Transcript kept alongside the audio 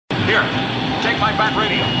Here, take my bat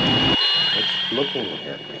radio. It's looking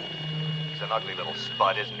at me. He's an ugly little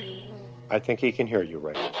spud, isn't he? I think he can hear you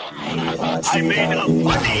right now. I made a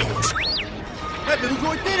funny. That little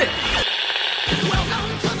droid did it!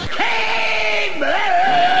 Welcome to the caveman!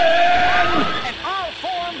 And I'll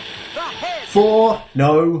form the head. For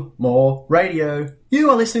No More Radio.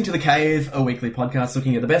 You are listening to The Cave, a weekly podcast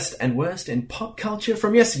looking at the best and worst in pop culture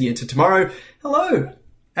from yesteryear to tomorrow. Hello,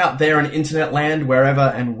 out there in internet land, wherever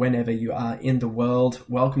and whenever you are in the world.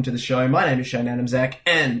 Welcome to the show. My name is Shane Adamsack,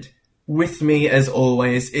 and with me, as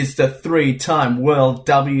always, is the three-time world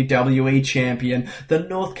WWE champion, the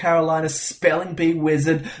North Carolina spelling bee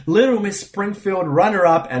wizard, Little Miss Springfield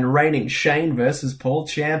runner-up, and reigning Shane versus Paul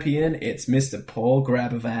champion. It's Mr. Paul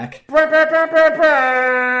Grabovac.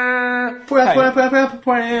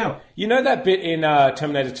 You know that bit in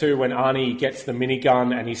Terminator 2 when Arnie gets the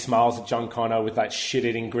minigun and he smiles at John Connor with that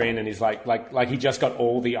shit-eating grin and he's like he just got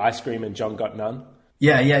all the ice cream and John got none?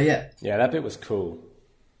 Yeah. Yeah, that bit was cool.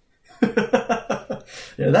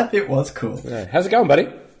 Yeah, that bit was cool. Yeah. How's it going, buddy?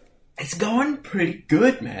 It's going pretty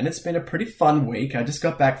good, man. It's been a pretty fun week. I just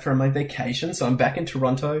got back from my vacation, so I'm back in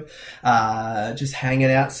Toronto, just hanging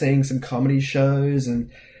out, seeing some comedy shows, and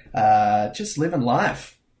just living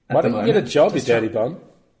life. Why don't you get a job, you dirty bum?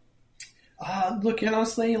 Look,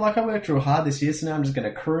 honestly, I worked real hard this year, so now I'm just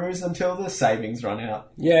going to cruise until the savings run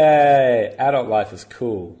out. Yay! Adult life is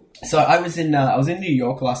cool. So I was in New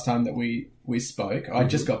York last time that we spoke. I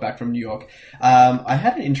just got back from New York. I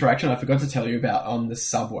had an interaction I forgot to tell you about on the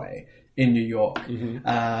subway in New York.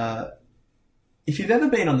 If you've ever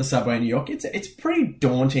been on the subway in New York, it's pretty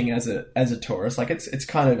daunting as a tourist.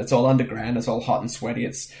 It's all underground, it's all hot and sweaty,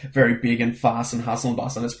 it's very big and fast and hustle and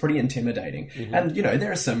bustle, and it's pretty intimidating. And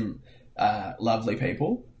there are some lovely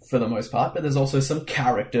people for the most part, but there's also some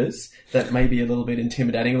characters that may be a little bit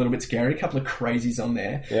intimidating, a little bit scary, a couple of crazies on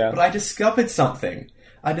there. Yeah. But I discovered something.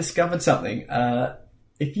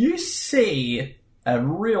 If you see a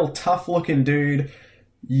real tough-looking dude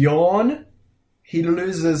yawn, he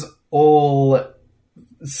loses all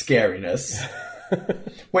scariness.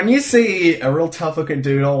 When you see a real tough-looking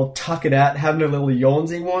dude all tuck it out, having a little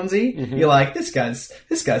yawnsy-wansy, you're like, this guy's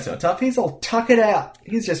not tough. He's all tuck it out.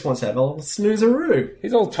 He just wants to have a little snoozeroo.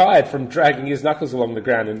 He's all tired from dragging his knuckles along the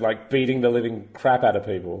ground and beating the living crap out of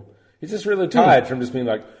people. He's just really tired from just being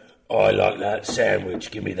like, oh, I like that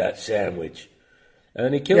sandwich. Give me that sandwich. And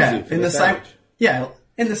then he kills you for the sandwich.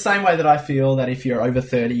 In the same way that I feel that if you're over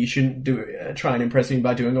 30, you shouldn't try and impress me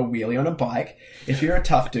by doing a wheelie on a bike. If you're a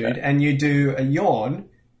tough dude and you do a yawn,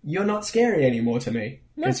 you're not scary anymore to me.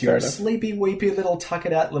 Because you're a sleepy, weepy little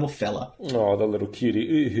tuck-it-out little fella. Oh, the little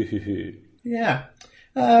cutie. Yeah.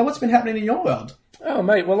 What's been happening in your world? Oh,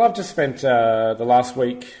 mate, well, I've just spent the last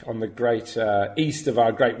week on the great east of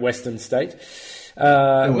our great western state.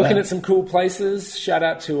 Looking at some cool places. Shout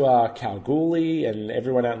out to Kalgoorlie and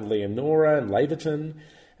everyone out in Leonora and Laverton.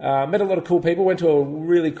 Met a lot of cool people. Went to a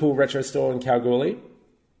really cool retro store in Kalgoorlie.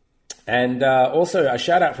 And also a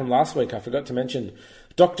shout out from last week, I forgot to mention,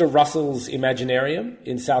 Dr. Russell's Imaginarium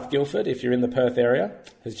in South Guildford, if you're in the Perth area,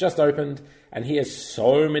 has just opened. And he has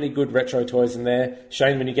so many good retro toys in there.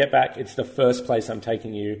 Shane, when you get back, it's the first place I'm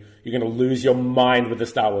taking you. You're going to lose your mind with the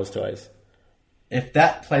Star Wars toys. If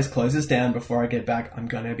that place closes down before I get back, I'm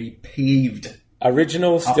going to be peeved.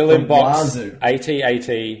 Original, still in box,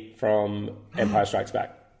 AT-AT from Empire Strikes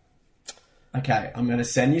Back. Okay, I'm going to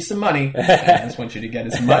send you some money. I just want you to get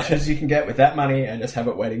as much as you can get with that money and just have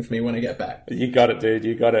it waiting for me when I get back. You got it, dude.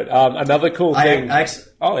 You got it. Another cool thing.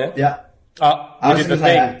 Oh, yeah? Yeah. We did the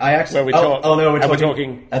thing where we talk. Oh, no, we're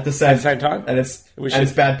talking at the same time? And it's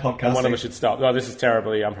bad podcasting. And one of us should stop. Oh, this is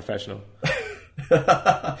terribly unprofessional.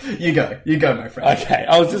 You go, my friend. Okay,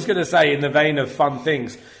 I was just going to say, in the vein of fun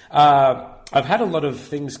things, I've had a lot of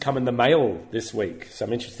things come in the mail this week,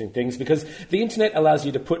 some interesting things, because the internet allows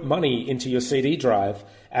you to put money into your CD drive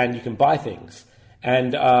and you can buy things.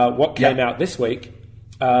 And what came out this week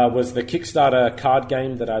was the Kickstarter card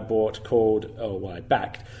game that I bought called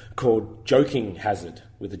Joking Hazard,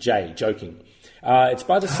 with a J, Joking. It's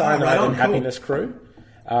by the Cyanide and Happiness crew.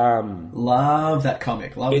 Love that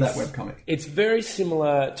comic. Love that webcomic. It's very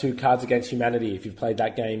similar to Cards Against Humanity, if you've played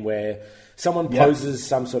that game, where someone poses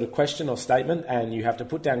some sort of question or statement and you have to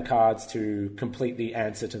put down cards to complete the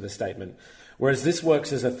answer to the statement. Whereas this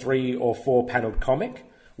works as a 3 or 4 panelled comic,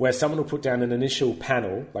 where someone will put down an initial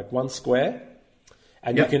panel, like one square,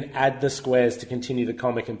 and you can add the squares to continue the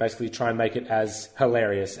comic and basically try and make it as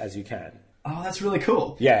hilarious as you can. Oh, that's really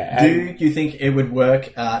cool. Yeah. Do you think it would work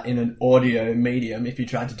in an audio medium if you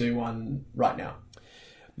tried to do one right now?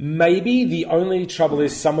 Maybe. The only trouble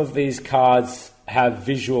is some of these cards have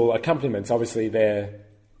visual accompaniments. Obviously, they're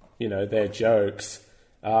their jokes,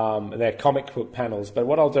 their comic book panels. But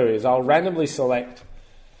what I'll do is I'll randomly select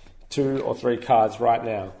 2 or 3 cards right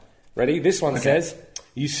now. Ready? This one says,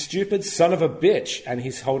 "You stupid son of a bitch," and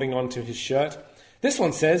he's holding on to his shirt. This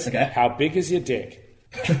one says, "How big is your dick?"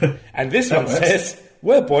 And this one says,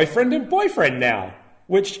 "We're boyfriend and boyfriend now."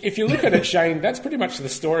 Which, if you look at it, Shane, that's pretty much the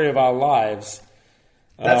story of our lives.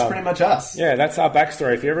 That's pretty much us. Yeah, that's our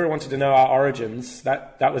backstory. If you ever wanted to know our origins,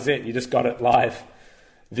 that was it. You just got it live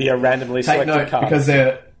via randomly selected cards.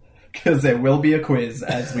 Because there will be a quiz,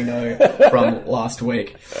 as we know from last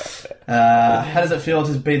week. How does it feel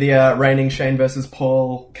to be the reigning Shane versus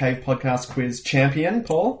Paul Cave Podcast quiz champion,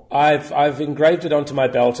 Paul? I've engraved it onto my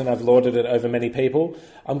belt and I've lauded it over many people.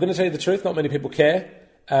 I'm going to tell you the truth, not many people care.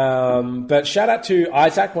 But shout out to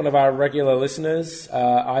Isaac, one of our regular listeners.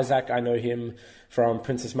 Isaac, I know him from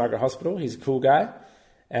Princess Margaret Hospital. He's a cool guy.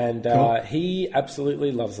 And he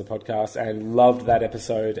absolutely loves the podcast and loved that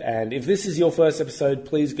episode. And if this is your first episode,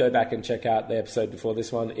 please go back and check out the episode before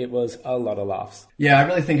this one. It was a lot of laughs. Yeah, I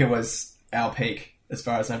really think it was our peak as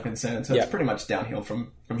far as I'm concerned. So it's pretty much downhill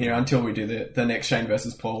from here until we do the next Shane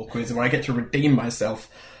versus Paul quiz where I get to redeem myself.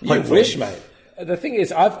 You wish, mate. The thing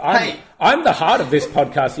is, I'm the heart of this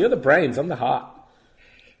podcast. You're the brains. I'm the heart.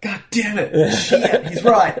 God damn it. Shit, he's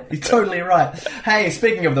right. He's totally right. Hey,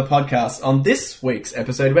 speaking of the podcast, on this week's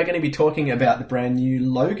episode, we're going to be talking about the brand new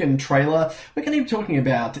Logan trailer. We're going to be talking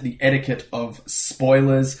about the etiquette of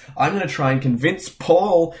spoilers. I'm going to try and convince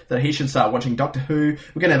Paul that he should start watching Doctor Who.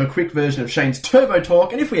 We're going to have a quick version of Shane's Turbo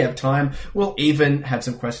Talk, and if we have time, we'll even have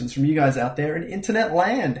some questions from you guys out there in internet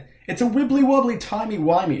land. It's a Wibbley Wobbley Timey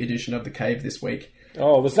Whimey edition of The Cave this week.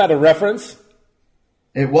 Oh, was that a reference?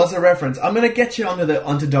 It was a reference. I'm going to get you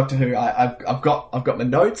onto Doctor Who. I've got my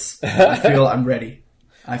notes. I feel I'm ready.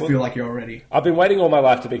 I feel like you're ready. I've been waiting all my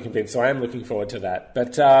life to be convinced, so I am looking forward to that.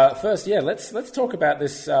 But first, let's talk about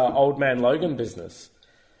this old man Logan business.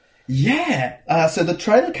 Yeah. So the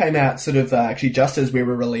trailer came out sort of actually just as we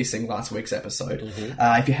were releasing last week's episode.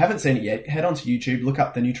 Mm-hmm. If you haven't seen it yet, head onto YouTube, look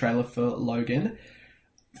up the new trailer for Logan.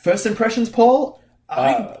 First impressions, Paul?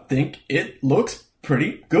 I think it looks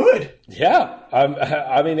pretty good. Yeah.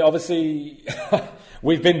 I mean, obviously,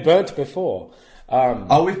 we've been burnt before.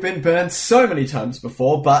 We've been burnt so many times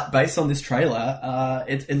before, but based on this trailer,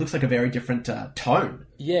 it looks like a very different tone.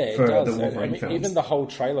 Yeah, for it does. The Wolverine films. Even the whole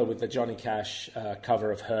trailer with the Johnny Cash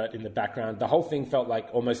cover of Hurt in the background, the whole thing felt like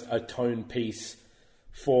almost a tone piece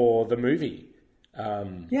for the movie.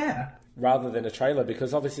 Rather than a trailer,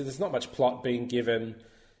 because obviously there's not much plot being given.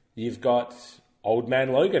 You've got Old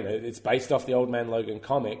Man Logan. It's based off the Old Man Logan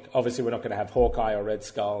comic. Obviously, we're not going to have Hawkeye or Red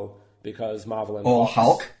Skull because Marvel and Or Fox,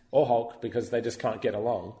 Hulk. Or Hulk because they just can't get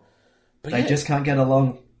along. But they just can't get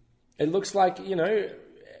along. It looks like,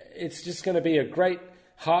 it's just going to be a great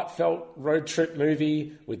heartfelt road trip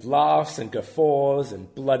movie with laughs and guffaws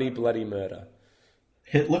and bloody, bloody murder.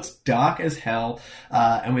 It looks dark as hell,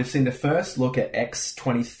 and we've seen the first look at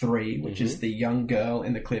X-23, which is the young girl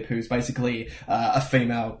in the clip who's basically a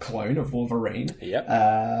female clone of Wolverine. Yep.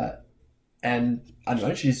 And I don't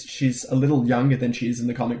know, she's a little younger than she is in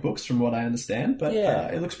the comic books, from what I understand. But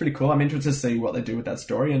it looks pretty cool. I'm interested to see what they do with that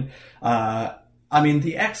story. And I mean,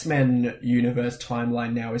 the X-Men universe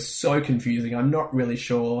timeline now is so confusing. I'm not really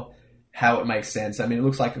sure how it makes sense. I mean, it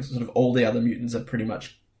looks like sort of all the other mutants are pretty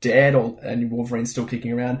much dead, and Wolverine's still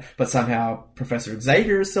kicking around, but somehow Professor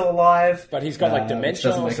Xavier is still alive. But he's got dementia, which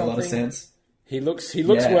doesn't make a lot of sense. He looks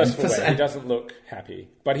worse for wear. He doesn't look happy,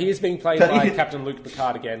 but he is being played by Captain Luke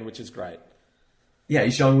Picard again, which is great. Yeah,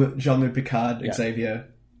 he's Jean-Luc Picard, Xavier,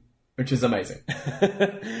 which is amazing.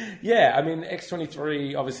 Yeah, I mean,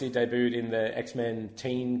 X-23 obviously debuted in the X-Men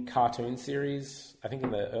teen cartoon series, I think in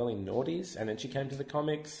the early noughties, and then she came to the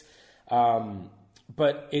comics.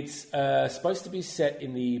 But it's supposed to be set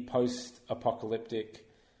in the post-apocalyptic,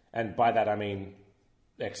 and by that I mean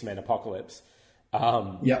X-Men Apocalypse,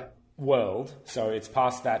 world. So it's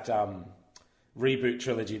past that reboot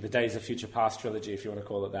trilogy, the Days of Future Past trilogy, if you want to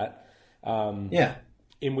call it that.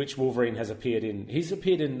 In which Wolverine has appeared in. He's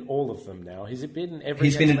appeared in all of them now. He's appeared in every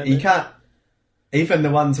X-Men movie. You can't... Even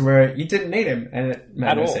the ones where you didn't need him, and it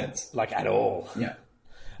made no sense. Like, at all. Yeah.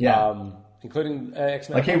 Including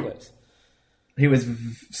X-Men Apocalypse. He was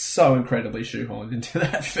so incredibly shoehorned into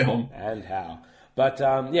that film. And how. But,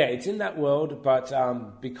 it's in that world,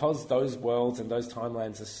 but because those worlds and those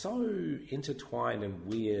timelines are so intertwined and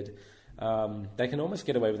weird, they can almost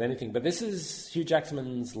get away with anything. But this is Hugh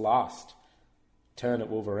Jackman's last turn at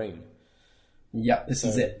Wolverine. Yep, this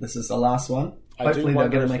is it. This is the last one. Hopefully they're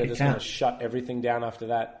going to make it count. Going to shut everything down after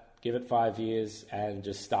that, give it 5 years, and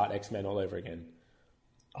just start X-Men all over again.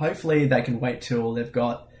 Hopefully they can wait till they've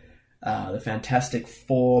got the Fantastic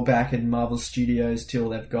Four back in Marvel Studios, till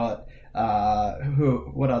they've got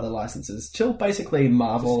what other licenses? Till basically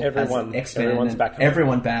Marvel, everyone, X-Men, everyone's and back.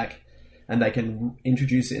 everyone back, and they can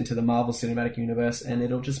introduce it into the Marvel Cinematic Universe, and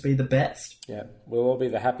it'll just be the best. Yeah, we'll all be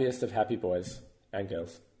the happiest of happy boys and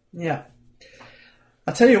girls. Yeah.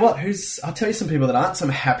 I'll tell you what, I'll tell you some people that aren't some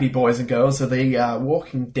happy boys and girls are the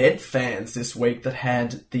Walking Dead fans this week that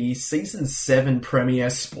had the Season 7 premiere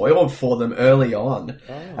spoiled for them early on.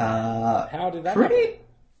 How did that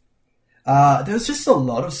happen? There was just a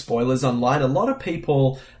lot of spoilers online, a lot of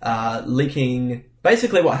people leaking.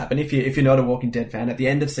 Basically what happened, if you're not a Walking Dead fan, at the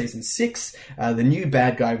end of Season 6, the new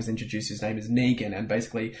bad guy was introduced. His name is Negan, and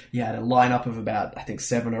basically you had a lineup of about, I think,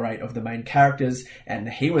 7 or 8 of the main characters, and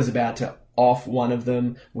he was about to off one of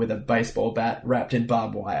them with a baseball bat wrapped in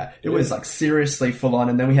barbed wire. It was like seriously full on,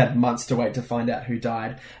 and then we had months to wait to find out who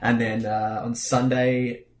died. And then on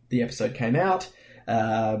Sunday, the episode came out.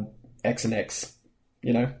 X and X,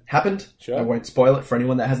 happened. Sure. I won't spoil it for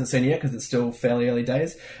anyone that hasn't seen it yet because it's still fairly early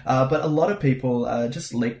days. But a lot of people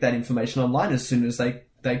just leaked that information online as soon as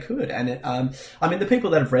they could. And the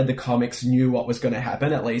people that have read the comics knew what was going to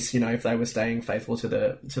happen, at least, if they were staying faithful to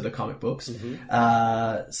the comic books.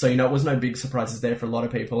 Mm-hmm. So, it was no big surprises there for a lot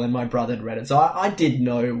of people, and my brother had read it. So I did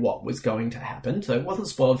know what was going to happen. So it wasn't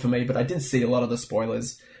spoiled for me, but I did see a lot of the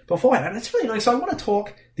spoilers beforehand. And it's really nice. So I want to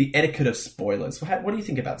talk the etiquette of spoilers. What do you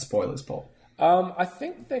think about spoilers, Paul? I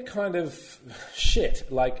think they're kind of shit.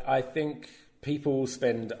 I think people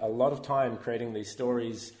spend a lot of time creating these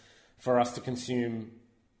stories for us to consume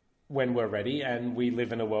when we're ready, and we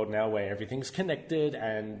live in a world now where everything's connected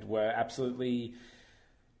and we're absolutely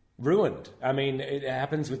ruined. I mean, it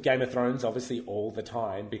happens with Game of Thrones obviously all the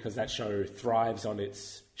time because that show thrives on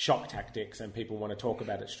its shock tactics and people want to talk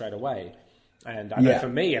about it straight away. And I know for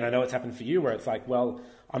me, and I know it's happened for you, where it's like, well,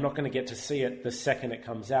 I'm not going to get to see it the second it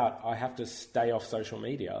comes out. I have to stay off social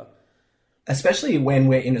media. Especially when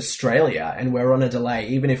we're in Australia and we're on a delay,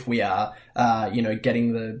 even if we are,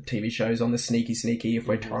 getting the TV shows on the sneaky, if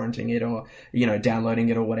we're torrenting it or, downloading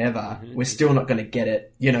it or whatever, we're still not going to get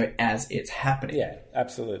it, as it's happening. Yeah,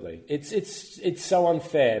 absolutely. It's so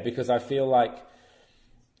unfair because I feel like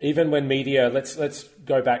even when media, let's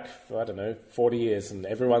go back, 40 years and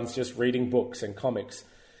everyone's just reading books and comics,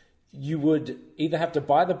 you would either have to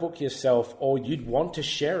buy the book yourself or you'd want to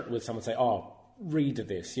share it with someone, say, oh, read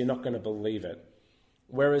this, you're not going to believe it.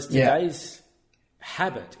 Whereas today's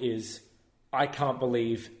habit is, I can't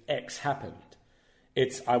believe X happened.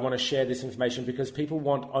 It's, I want to share this information because people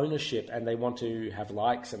want ownership and they want to have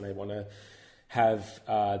likes and they want to have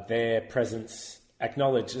their presence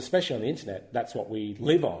acknowledged, especially on the internet. That's what we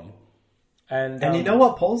live on. And you know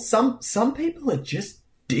what, Paul? Some people are just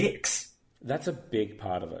dicks. That's a big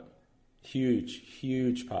part of it.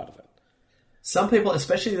 Huge part of it. Some people,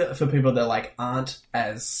 especially for people that aren't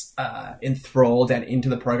as enthralled and into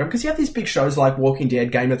the program, because you have these big shows like Walking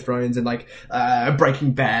Dead, Game of Thrones, and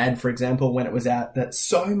Breaking Bad, for example, when it was out, that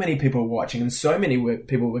so many people were watching and so many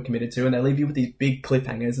people were committed to, and they leave you with these big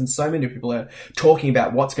cliffhangers, and so many people are talking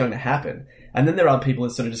about what's going to happen. And then there are people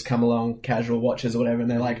that sort of just come along, casual watchers or whatever,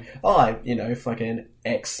 and they're like, fucking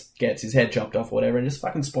X gets his head chopped off or whatever, and just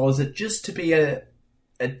fucking spoils it just to be a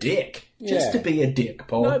dick. Just to be a dick,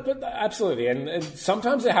 Paul. No, but absolutely. And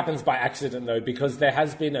sometimes it happens by accident, though, because there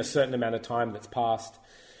has been a certain amount of time that's passed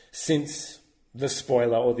since the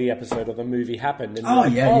spoiler or the episode or the movie happened.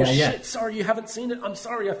 And shit, sorry, you haven't seen it. I'm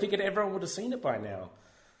sorry, I figured everyone would have seen it by now.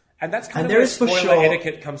 And that's kind of where spoiler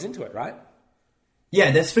etiquette comes into it, right?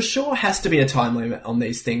 Yeah, there's for sure has to be a time limit on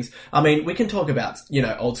these things. I mean, we can talk about,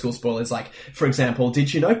 old school spoilers. Like, for example,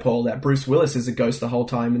 did you know, Paul, that Bruce Willis is a ghost the whole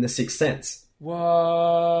time in The Sixth Sense?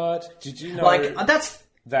 What? Did you know? That's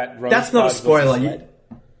Rosebud not a spoiler.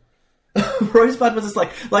 Rosebud was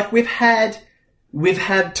just we've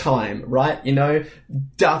had time, right?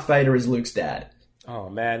 Darth Vader is Luke's dad. Oh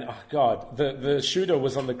man, oh god, the shooter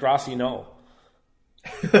was on the grassy knoll.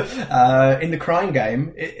 In the Crying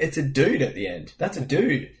Game, it's a dude at the end. That's a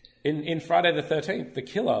dude. In Friday the 13th, the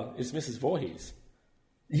killer is Mrs. Voorhees.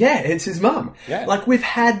 Yeah, it's his mum. Yeah. We've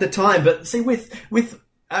had the time, but see,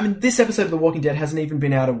 this episode of The Walking Dead hasn't even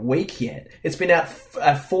been out a week yet. It's been out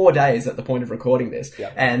 4 days at the point of recording this,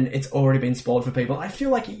 and it's already been spoiled for people. I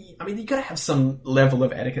feel like, you got to have some level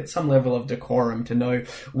of etiquette, some level of decorum to know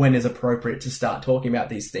when is appropriate to start talking about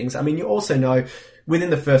these things. I mean, you also know within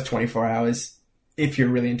the first 24 hours, if you're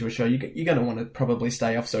really into a show, you're going to want to probably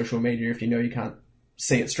stay off social media if you know you can't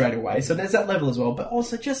see it straight away. So there's that level as well, but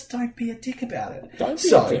also just don't be a dick about it. Don't be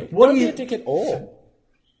a dick. Don't be a dick at all.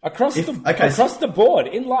 Across the board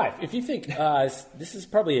in life, if you think this is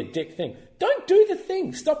probably a dick thing, don't do the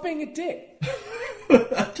thing. Stop being a dick.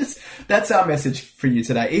 That's our message for you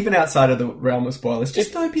today, even outside of the realm of spoilers.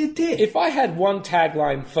 Just don't be a dick. If I had one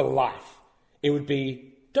tagline for life, it would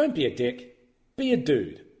be, don't be a dick, be a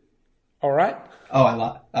dude. All right? Oh,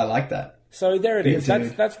 I like that. So there it is.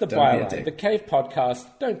 That's the byline. The Cave Podcast,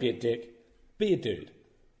 don't be a dick, be a dude.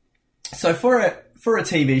 So for a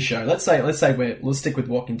TV show, let's say we'll stick with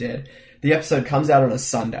Walking Dead. The episode comes out on a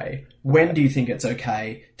Sunday. When do you think it's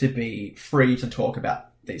okay to be free to talk about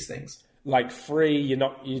these things? Like free, you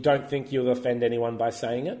don't think you'll offend anyone by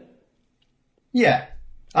saying it? Yeah.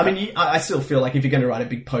 I mean, I still feel like if you're going to write a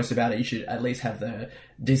big post about it, you should at least have the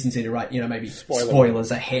decency to write, maybe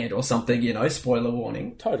spoilers ahead or something, spoiler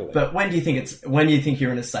warning. Totally. But when do you think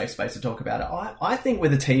you're in a safe space to talk about it? I think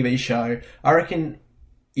with a TV show, I reckon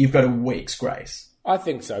you've got a week's grace. I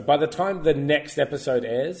think so. By the time the next episode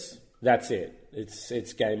airs, that's it.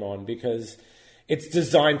 It's game on because it's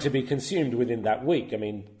designed to be consumed within that week. I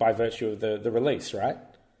mean, by virtue of the release, right?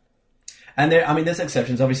 And there's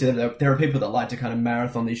exceptions. Obviously, there are people that like to kind of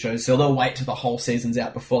marathon these shows, so they'll wait till the whole season's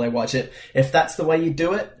out before they watch it. If that's the way you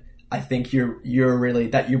do it, I think you're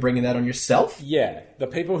bringing that on yourself. Yeah, the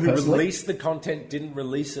people who released the content didn't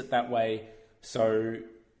release it that way, so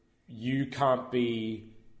you can't be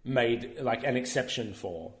made like an exception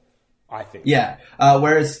for. I think. Yeah.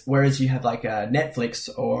 Whereas you have like a Netflix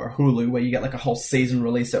or Hulu where you get like a whole season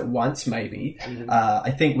release at once, maybe. Mm-hmm.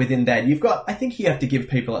 I think within that I think you have to give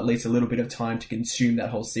people at least a little bit of time to consume that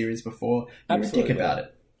whole series before you're a dick about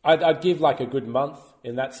it. I'd give like a good month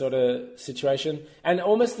in that sort of situation. And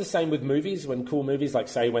almost the same with movies, when cool movies, like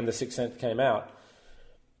say when The Sixth Sense came out.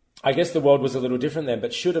 I guess the world was a little different then,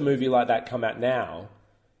 but should a movie like that come out now,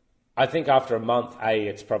 I think after a month,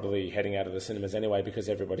 it's probably heading out of the cinemas anyway because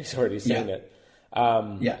everybody's already seen it.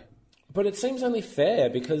 But it seems only fair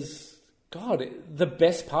because, God, the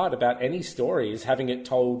best part about any story is having it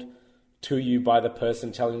told to you by the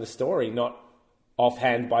person telling the story, not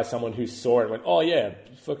offhand by someone who saw it and went, oh yeah,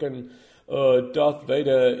 fucking Darth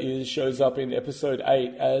Vader shows up in episode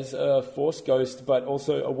 8 as a Force ghost but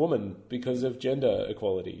also a woman because of gender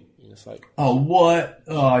equality. It's like, oh, what?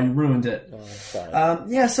 Oh, you ruined it. Oh,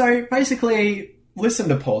 sorry. So basically, listen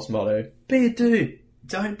to Paul's motto. Be a dude.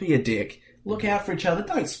 Don't be a dick. Look out for each other.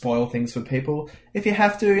 Don't spoil things for people. If you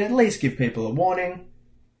have to, at least give people a warning.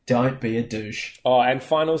 Don't be a douche. Oh, and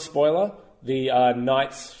final spoiler, the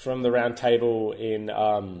knights from the Round Table in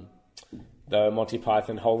the Monty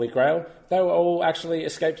Python Holy Grail, they were all actually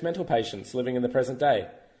escaped mental patients living in the present day.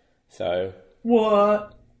 So...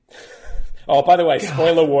 What? Oh, by the way,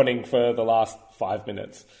 spoiler warning for the last 5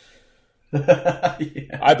 minutes.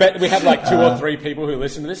 Yeah. I bet we have like 2 or 3 people who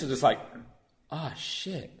listen to this and just like, oh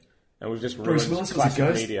shit. And we've just ruined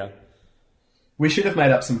classic media. We should have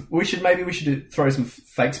made up some... We should throw some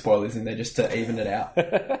fake spoilers in there just to even it out.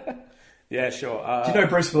 Yeah, sure. Do you know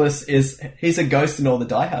Bruce Willis he's a ghost in all the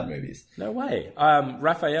Die Hard movies? No way.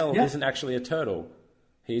 Raphael isn't actually a turtle.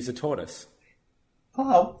 He's a tortoise.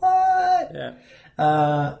 Oh, what?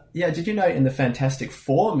 Yeah. Did you know in the Fantastic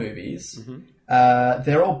Four movies,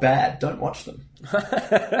 they're all bad. Don't watch them.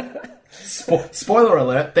 Spoiler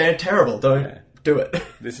alert, they're terrible. Don't do it.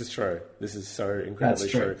 This is true. This is so incredibly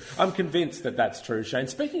true. I'm convinced that that's true, Shane.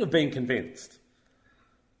 Speaking of being convinced.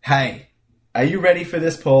 Hey, are you ready for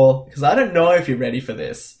this, Paul? Because I don't know if you're ready for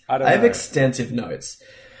this. I have extensive notes.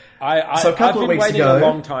 I've been waiting a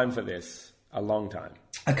long time for this. A long time.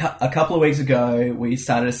 A couple of weeks ago, we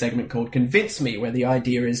started a segment called Convince Me, where the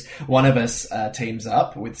idea is one of us teams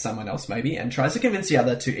up with someone else maybe and tries to convince the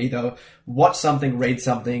other to either watch something, read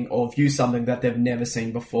something, or view something that they've never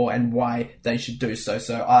seen before and why they should do so.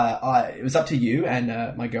 So it was up to you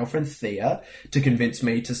and my girlfriend Thea to convince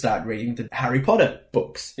me to start reading the Harry Potter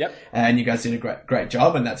books. Yep. And you guys did a great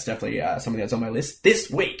job, and that's definitely something that's on my list.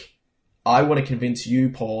 This week, I want to convince you,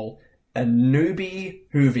 Paul, a newbie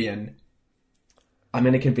Whovian. I'm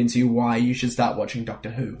going to convince you why you should start watching Doctor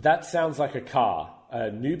Who. That sounds like a car. A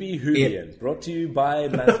newbie Whovian, brought to you by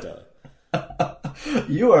Mazda.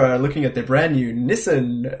 You are looking at the brand new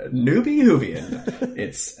Nissan Newbie Whovian.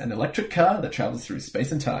 It's an electric car that travels through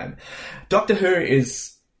space and time. Doctor Who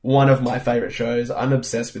is one of my favourite shows. I'm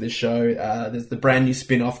obsessed with this show. There's the brand new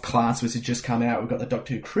spin-off Class, which has just come out. We've got the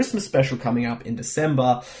Doctor Who Christmas special coming up in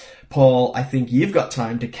December. Paul, I think you've got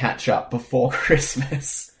time to catch up before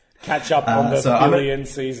Christmas. Catch up on the billion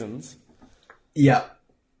seasons. Yeah.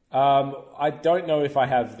 I don't know if I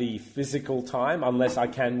have the physical time, unless I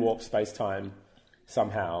can warp space-time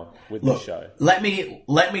somehow with the show. Let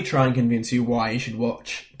me try and convince you why you should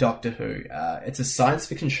watch Doctor Who. It's a science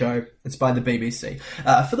fiction show. It's by the BBC.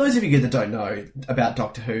 For those of you that don't know about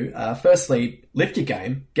Doctor Who, firstly, lift your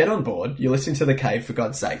game, get on board. You're listening to The Cave, for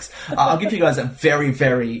God's sakes. I'll give you guys a very,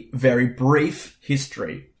 very, very brief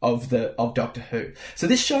history of Doctor Who. So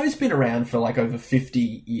this show's been around for like over 50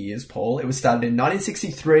 years, Paul. It was started in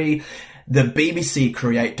 1963. The BBC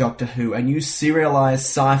create Doctor Who, a new serialised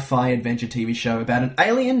sci-fi adventure TV show about an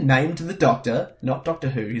alien named the Doctor, not Doctor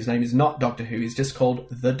Who. His name is not Doctor Who, he's just called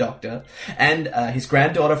the Doctor, and his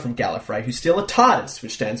granddaughter from Gallifrey, who's still a TARDIS,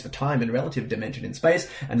 which stands for Time and Relative Dimension in Space,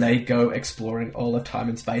 and they go exploring all of time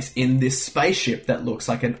and space in this spaceship that looks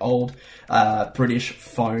like an old British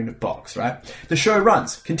phone box, right? The show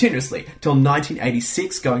runs continuously till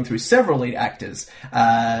 1986, going through several lead actors.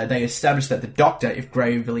 They established that the Doctor, if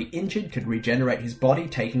gravely injured, could regenerate his body,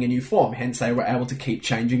 taking a new form. Hence, they were able to keep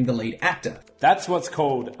changing the lead actor. That's what's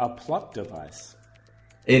called a plot device.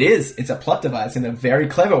 It is. It's a plot device, and a very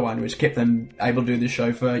clever one, which kept them able to do the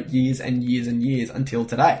show for years and years and years until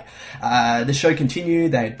today. The show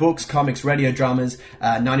continued. They had books, comics, radio dramas.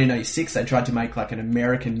 1996, they tried to make like an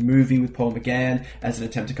American movie with Paul McGann as an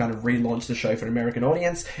attempt to kind of relaunch the show for an American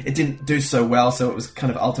audience. It didn't do so well, so it was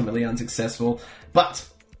kind of ultimately unsuccessful. But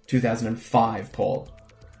 2005, Paul.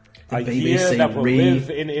 The A BBC year that will live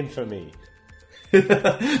in infamy.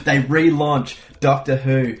 They relaunch Doctor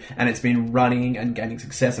Who, and it's been running and gaining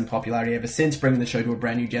success and popularity ever since, bringing the show to a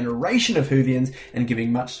brand new generation of Whovians and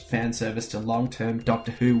giving much fan service to long-term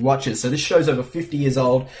Doctor Who watchers. So this show's over 50 years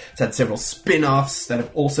old. It's had several spin-offs that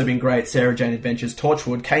have also been great: Sarah Jane Adventures,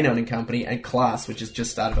 Torchwood, Canine and Company, and Class, which has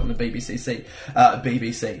just started on the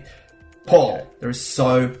BBC. Paul, there is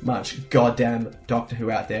so much goddamn Doctor Who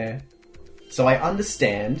out there. So I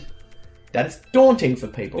understand that it's daunting for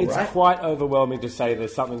people, right? It's quite overwhelming to say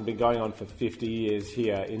there's something been going on for 50 years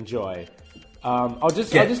here. Enjoy. I'll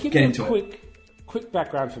just give you a quick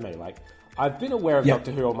background for me. Like, I've been aware of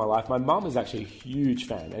Doctor Who all my life. My mum is actually a huge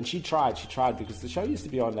fan, and she tried because the show used to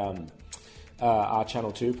be on our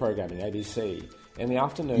Channel 2 programming, ABC, in the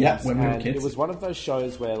afternoons. Yeah, when we were kids. It was one of those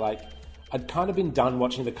shows where, like, I'd kind of been done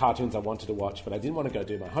watching the cartoons I wanted to watch, but I didn't want to go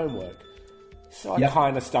do my homework. So I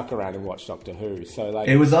kind of stuck around and watched Doctor Who. So like,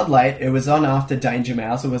 it was on late. It was on after Danger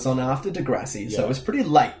Mouse. It was on after Degrassi. So it was pretty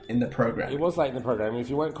late in the program. It was late in the program. If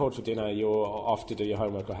you weren't called for dinner, you were off to do your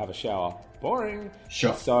homework or have a shower. Boring.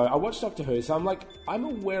 Sure. So I watched Doctor Who. So I'm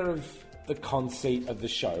aware of the conceit of the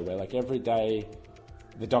show, where like every day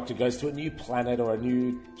the Doctor goes to a new planet or a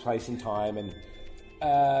new place in time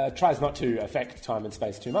and tries not to affect time and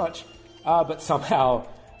space too much, but somehow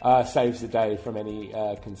saves the day from any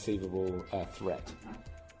conceivable threat.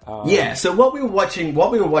 So what we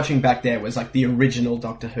were watching back there was like the original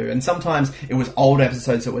Doctor Who, and sometimes it was old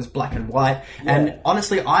episodes that was black and white. Yeah. And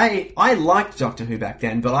honestly, I liked Doctor Who back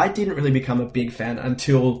then, but I didn't really become a big fan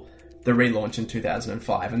until the relaunch in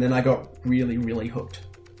 2005, and then I got really, really hooked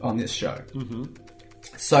on this show. Mm-hmm.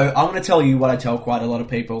 So I'm going to tell you what I tell quite a lot of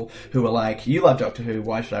people who are like, "You love Doctor Who,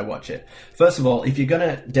 why should I watch it?" First of all, if you're going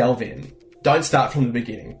to delve in, don't start from the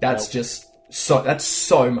beginning. That's just that's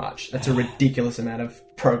so much. That's a ridiculous amount of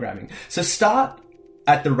programming. So start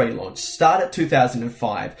at the relaunch. Start at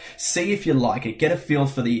 2005. See if you like it. Get a feel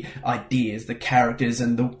for the ideas, the characters,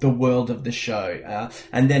 and the world of the show.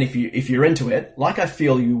 And then if you're into it, like I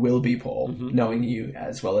feel you will be, Paul, knowing you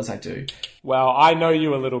as well as I do. Well, I know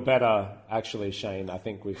you a little better, actually, Shane. I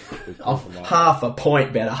think we've proven that. Half a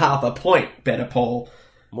point better, Paul.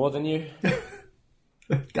 More than you?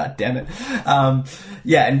 God damn it.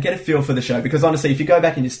 And get a feel for the show, because honestly, if you go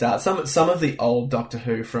back and you start, some of the old Doctor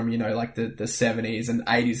Who from, like the 70s and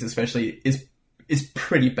 80s especially is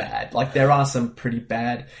pretty bad. Like, there are some pretty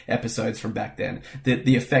bad episodes from back then.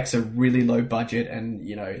 The effects are really low budget,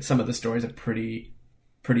 and, some of the stories are pretty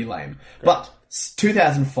lame. Great. But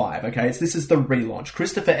 2005, okay, this is the relaunch.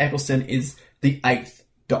 Christopher Eccleston is the 8th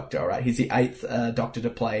Doctor, all right? He's the 8th Doctor to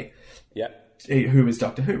play. Yep. Who is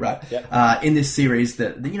Doctor Who, right? Yep. In this series,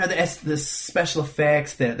 the special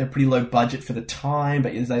effects, they're pretty low budget for the time,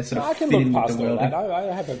 but they sort of fit in with the world.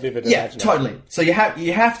 I have a vivid imagination. Yeah, totally. So you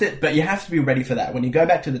have to be ready for that. When you go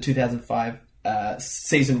back to the 2005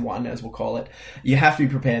 season 1, as we'll call it, you have to be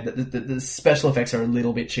prepared that the special effects are a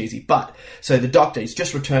little bit cheesy. But so the Doctor, he's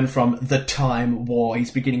just returned from the Time War.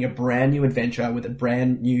 He's beginning a brand new adventure with a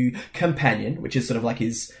brand new companion, which is sort of like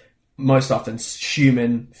his most often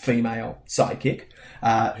human female sidekick,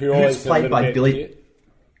 who's played by Billy.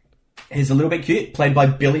 He's a little bit cute, played by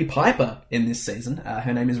Billie Piper in this season.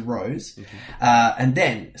 Her name is Rose. And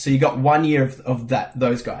then, so you got 1 year of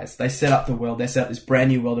those guys. They set up the world. They set up this brand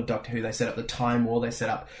new world of Doctor Who. They set up the Time War. They set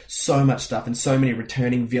up so much stuff and so many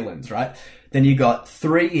returning villains, right? Then you got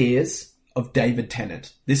 3 years of David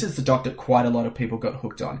Tennant. This is the Doctor quite a lot of people got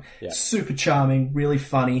hooked on. Yeah. Super charming, really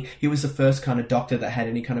funny. He was the first kind of Doctor that had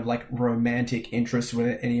any kind of like romantic interest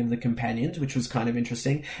with any of the companions, which was kind of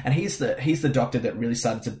interesting. And he's the Doctor that really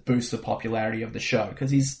started to boost the popularity of the show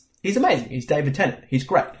because he's amazing. He's David Tennant. He's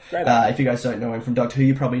great. If you guys don't know him from Doctor Who,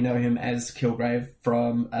 you probably know him as Kilgrave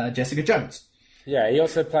from Jessica Jones. Yeah, he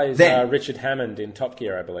also plays Richard Hammond in Top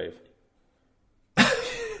Gear, I believe.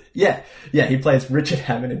 Yeah, he plays Richard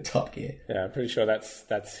Hammond in Top Gear. Yeah, I'm pretty sure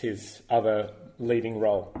that's his other leading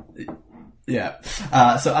role. Yeah.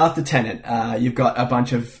 So after Tennant, you've got a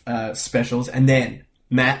bunch of specials, and then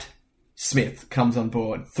Matt Smith comes on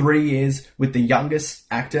board. 3 years with the youngest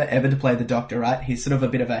actor ever to play the Doctor, right? He's sort of a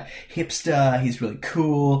bit of a hipster. He's really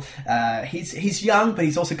cool. He's young, but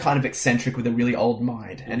he's also kind of eccentric with a really old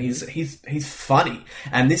mind. And he's funny.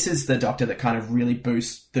 And this is the Doctor that kind of really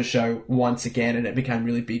boosts the show once again. And it became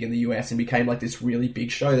really big in the US and became like this really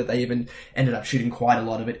big show that they even ended up shooting quite a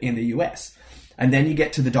lot of it in the US. And then you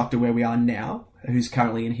get to the Doctor where we are now, who's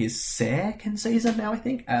currently in his second season now, I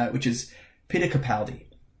think, which is Peter Capaldi.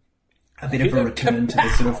 A bit of a return to the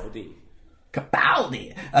sort of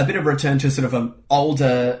Capaldi. A bit of a return to sort of an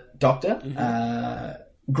older Doctor,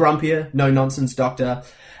 grumpier, no nonsense Doctor,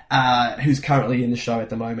 who's currently in the show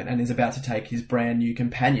at the moment and is about to take his brand new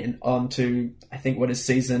companion on to, I think, what is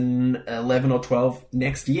season 11 or 12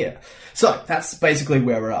 next year. So that's basically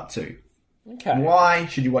where we're up to. Okay. Why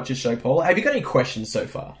should you watch this show, Paul? Have you got any questions so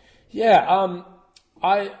far? Yeah,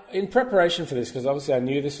 in preparation for this, because obviously I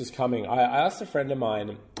knew this was coming, I asked a friend of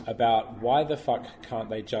mine about why the fuck can't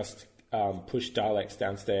they just push Daleks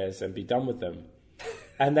downstairs and be done with them.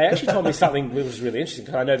 And they actually told me something that was really interesting,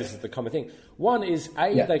 because I know this is the common thing. One is,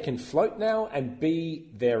 A, they can float now, and B,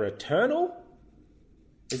 they're eternal.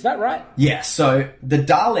 Is that right? Yeah, so the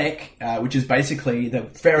Dalek, which is basically the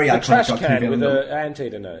very iconic trash Doctor can villain. with an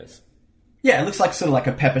anteater nose. Yeah, it looks like sort of like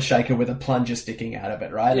a pepper shaker with a plunger sticking out of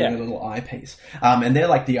it, right? Yeah. And a little eyepiece. And they're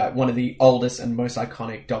like one of the oldest and most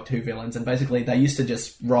iconic Doctor Who villains. And basically, they used to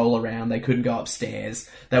just roll around. They couldn't go upstairs.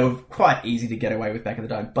 They were quite easy to get away with back in the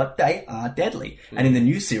day, but they are deadly. And in the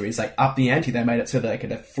new series, they upped the ante. They made it so that they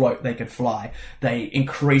could float, they could fly. They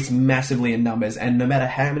increase massively in numbers. And no matter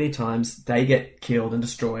how many times they get killed and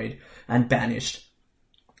destroyed and banished,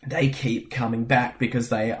 they keep coming back because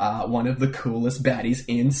they are one of the coolest baddies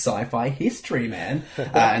in sci-fi history, man.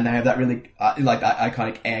 And they have that really, that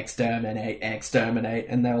iconic exterminate,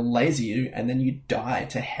 and they'll laser you, and then you die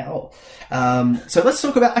to hell. So let's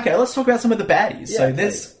talk about some of the baddies. Yeah, so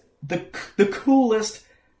there's the coolest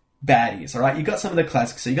baddies, alright? You've got some of the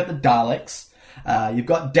classics. So you've got the Daleks, you've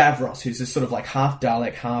got Davros, who's this sort of like half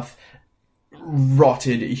Dalek, half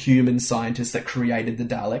rotted human scientists that created the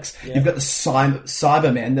Daleks. Yeah. You've got the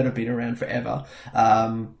Cybermen that have been around forever.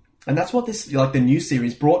 And that's what this, like the new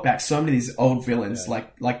series, brought back so many of these old villains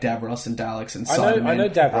like Davros and Daleks and Cybermen. I know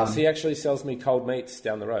Davros. He actually sells me cold meats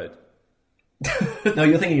down the road. No,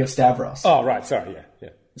 you're thinking of Stavros. Oh, right. Sorry. Yeah.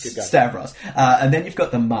 Stavros. And then you've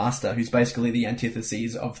got the Master, who's basically the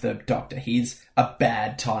antithesis of the Doctor. He's a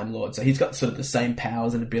bad Time Lord. So he's got sort of the same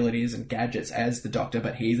powers and abilities and gadgets as the Doctor,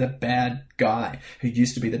 but he's a bad guy who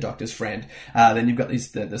used to be the Doctor's friend. Then you've got the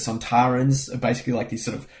Sontarans, basically like these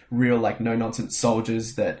sort of real, like, no-nonsense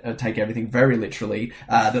soldiers that take everything very literally,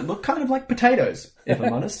 that look kind of like potatoes, if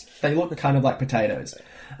I'm honest. They look kind of like potatoes.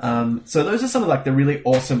 So those are some of, like, the really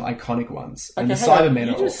awesome, iconic ones. Okay, and the Cybermen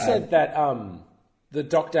you just said that the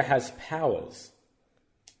Doctor has powers.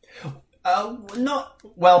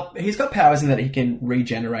 He's got powers in that he can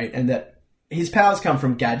regenerate, and that his powers come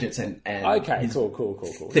from gadgets and okay,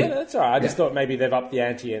 cool. Yeah, that's all right. I just thought maybe they've upped the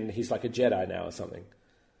ante and he's like a Jedi now or something.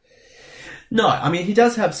 No, I mean, he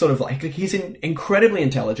does have sort of like he's incredibly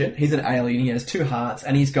intelligent. He's an alien. He has 2 hearts,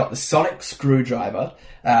 and he's got the sonic screwdriver.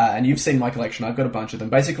 And you've seen my collection. I've got a bunch of them.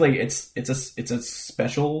 Basically, it's a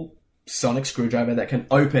special sonic screwdriver that can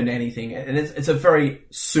open anything, and it's a very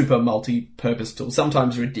super multi-purpose tool,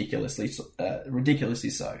 sometimes ridiculously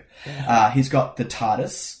so. He's got the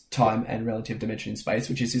TARDIS, time and relative dimension in space,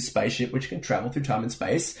 which is his spaceship, which can travel through time and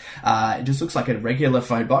space. It just looks like a regular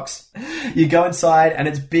phone box. You go inside, and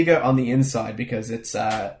it's bigger on the inside because it's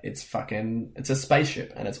a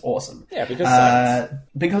spaceship, and it's awesome. Yeah, because science.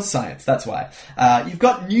 Because science, that's why. You've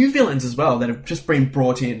got new villains as well that have just been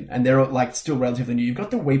brought in, and they're like still relatively new. You've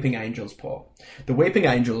got the Weeping Angels, Paul. The Weeping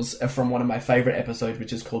Angels are from one of my favourite episodes,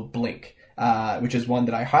 which is called Blink. which is one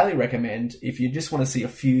that I highly recommend if you just want to see a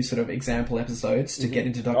few sort of example episodes to get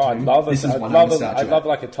into Doctor Who. This is one I'd love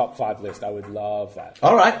like a top 5 list. I would love that.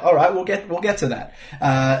 All right, we'll get to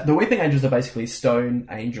that. The Weeping Angels are basically stone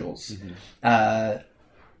angels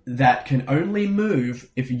that can only move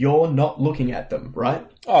if you're not looking at them, right?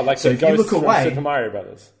 Oh, like so the if you ghosts look away, from Super Mario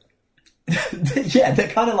Brothers. Yeah, they're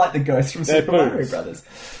kind of like the ghosts from Super Mario Brothers.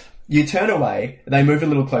 You turn away, they move a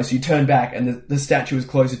little closer, you turn back, and the statue is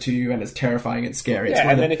closer to you, and it's terrifying and scary. It's one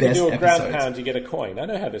and of then the if you best do a ground episodes. pound, you get a coin. I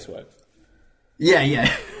know how this works.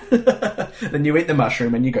 Yeah. Then you eat the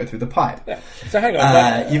mushroom and you go through the pipe. Yeah. So hang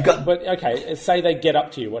on. But okay, say they get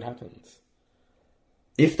up to you, what happens?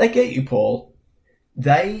 If they get you, Paul,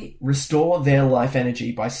 they restore their life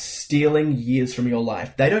energy by stealing years from your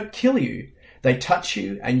life. They don't kill you. They touch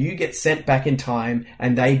you and you get sent back in time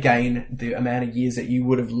and they gain the amount of years that you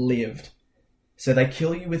would have lived. So they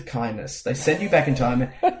kill you with kindness. They send you back in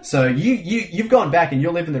time. So you've gone back and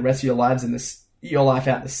you're living the rest of your lives in your life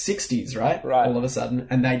out in the 60s, right? Right. All of a sudden.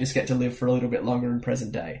 And they just get to live for a little bit longer in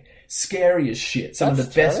present day. Scary as shit. Some of the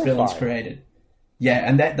That's best terrifying. villains created. Yeah,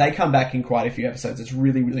 and they come back in quite a few episodes. It's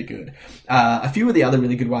really, really good. A few of the other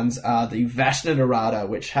really good ones are the Vashna Narada,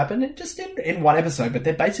 which happen in one episode, but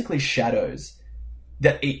they're basically shadows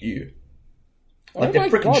that eat you. Like they're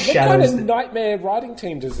freaking shadows. What kind of nightmare writing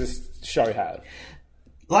team does this show have?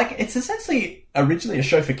 Like, it's essentially originally a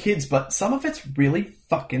show for kids, but some of it's really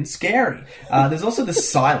fucking scary. There's also the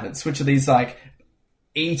Silence, which are these, like,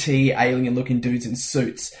 E.T. alien-looking dudes in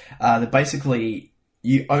suits that basically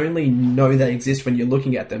you only know they exist when you're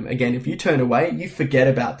looking at them. Again, if you turn away, you forget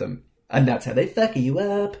about them. And that's how they fuck you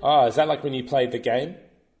up. Oh, is that like when you played the game?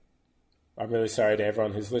 I'm really sorry to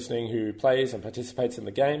everyone who's listening who plays and participates in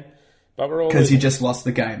the game, but we're all... Because you just lost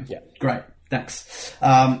the game. Yeah. Great. Thanks.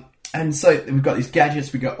 And so we've got these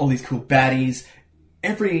gadgets, we've got all these cool baddies.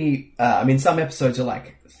 Some episodes are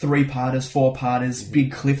like 3-parters, 4-parters,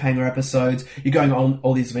 big cliffhanger episodes. You're going on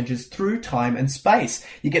all these adventures through time and space.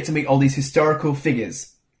 You get to meet all these historical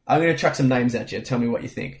figures. I'm going to chuck some names at you. Tell me what you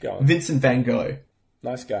think. Go on. Vincent van Gogh.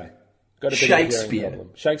 Nice guy. Got a bit of a hearing problem.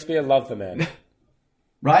 Shakespeare, love the man.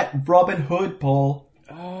 Right? Robin Hood, Paul.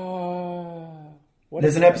 Oh...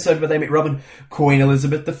 There's an episode where they meet Robin. Queen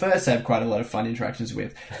Elizabeth I, they have quite a lot of fun interactions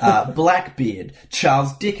with. Blackbeard,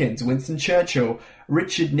 Charles Dickens, Winston Churchill,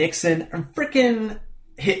 Richard Nixon, and frickin'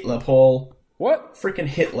 Hitler, Paul. What? Frickin'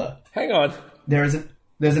 Hitler. Hang on. There's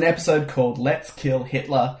an episode called Let's Kill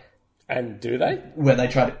Hitler. And do they? Where they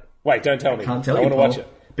try to... Wait, don't tell me. Can't tell I you, want to Paul, watch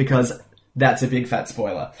it. Because that's a big fat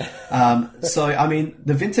spoiler. The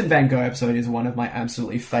Vincent van Gogh episode is one of my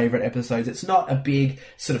absolutely favourite episodes. It's not a big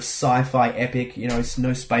sort of sci-fi epic, it's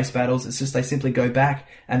no space battles. It's just they simply go back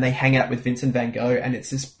and they hang out with Vincent van Gogh, and it's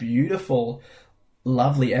this beautiful,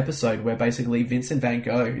 lovely episode where basically Vincent van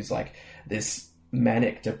Gogh, who's like this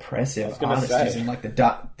manic, depressive artist, is in like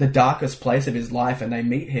the darkest place of his life, and they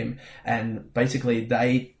meet him, and basically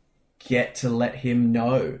they get to let him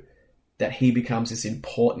know that he becomes this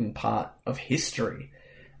important part of history.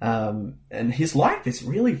 And his life is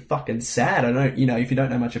really fucking sad. I don't, if you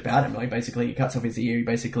don't know much about him, like basically he cuts off his ear, he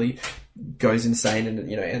basically goes insane and,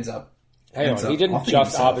 ends up... Hang on, he didn't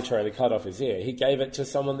just himself. arbitrarily cut off his ear. He gave it to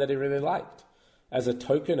someone that he really liked as a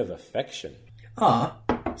token of affection. Ah,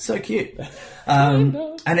 so cute. And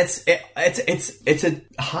it's a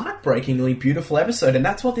heartbreakingly beautiful episode, and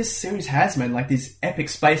that's what this series has, man. Like these epic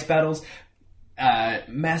space battles,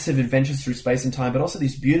 massive adventures through space and time, but also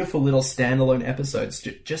these beautiful little standalone episodes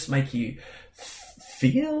just make you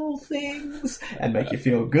feel things and make you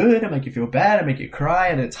feel good and make you feel bad and make you cry,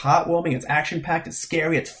 and it's heartwarming, it's action-packed, it's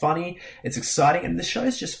scary, it's funny, it's exciting, and the show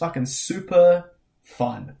is just fucking super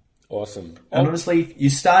fun. Awesome. And honestly, you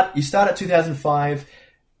start at 2005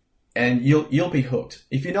 and you'll be hooked.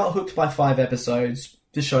 If you're not hooked by 5 episodes,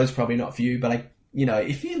 this show's probably not for you, but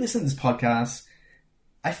if you listen to this podcast,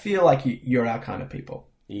 I feel like you're our kind of people.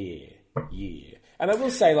 Yeah. And I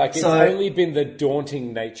will say, it's only been the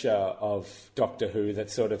daunting nature of Doctor Who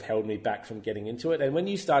that sort of held me back from getting into it. And when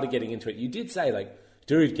you started getting into it, you did say,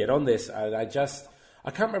 dude, get on this. And I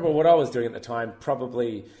can't remember what I was doing at the time,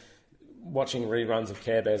 probably watching reruns of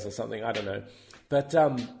Care Bears or something, I don't know. But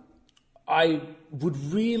I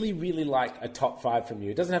would really, really like a top 5 from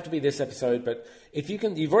you. It doesn't have to be this episode, but if you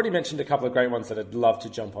can, you've already mentioned a couple of great ones that I'd love to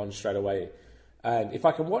jump on straight away. And if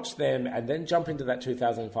I can watch them and then jump into that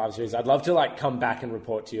 2005 series, I'd love to come back and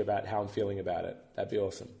report to you about how I'm feeling about it. That'd be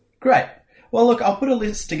awesome. Great. Well, look, I'll put a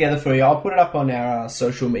list together for you. I'll put it up on our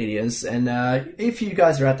social medias. And if you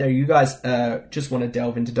guys are out there, you guys just want to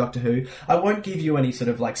delve into Doctor Who, I won't give you any sort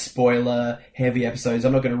of like spoiler-heavy episodes.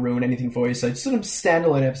 I'm not going to ruin anything for you. So just sort of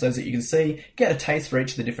standalone episodes that you can see, get a taste for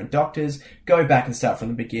each of the different Doctors, go back and start from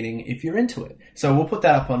the beginning if you're into it. So we'll put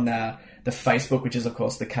that up on the Facebook, which is, of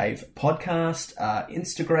course, The Cave Podcast,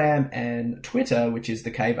 Instagram, and Twitter, which is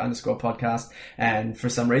The Cave_podcast. And for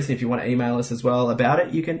some reason, if you want to email us as well about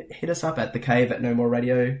it, you can hit us up at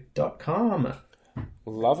thecave@nomoreradio.com.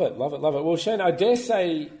 Love it, love it, love it. Well, Shane, I dare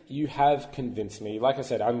say you have convinced me. Like I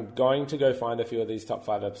said, I'm going to go find a few of these top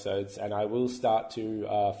 5 episodes, and I will start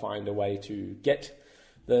to find a way to get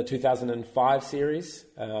the 2005 series,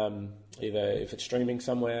 either if it's streaming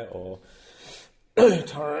somewhere or...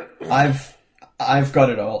 I've got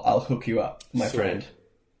it all. I'll hook you up, my friend.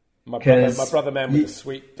 My brother man with the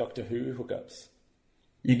sweet Doctor Who hookups.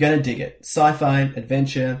 You're gonna dig it. Sci-fi,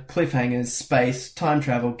 adventure, cliffhangers, space, time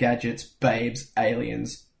travel, gadgets, babes,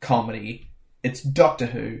 aliens, comedy. It's Doctor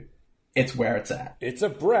Who. It's where it's at. It's a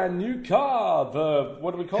brand new car.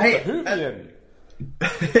 What do we call it? The Whovian.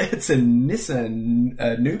 It's a Nissan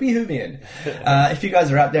newbie Whovian. If you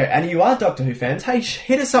guys are out there and you are Doctor Who fans, hey,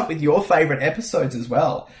 hit us up with your favourite episodes as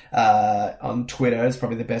well. On Twitter is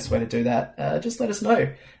probably the best way to do that. Just let us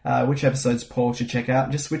know which episodes Paul should check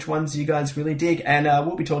out, just which ones you guys really dig. And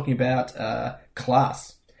we'll be talking about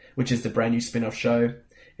Class, which is the brand new spin-off show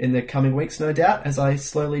in the coming weeks, no doubt, as I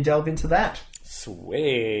slowly delve into that.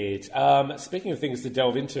 Sweet. Speaking of things to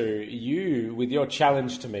delve into, you, with your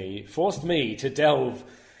challenge to me, forced me to delve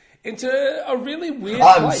into a really weird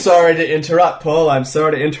place. I'm sorry to interrupt, Paul. I'm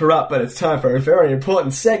sorry to interrupt, but it's time for a very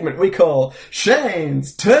important segment we call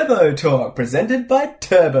Shane's Turbo Talk, presented by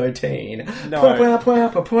Turbo Teen. No. Pow, pow,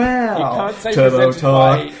 pow, pow. You can't say Turbo presented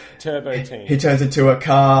Talk. by Turbo Teen. He turns into a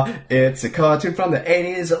car. It's a cartoon from the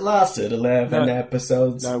 80s that lasted 11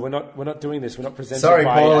 episodes. No, we're not doing this. We're not presented Sorry,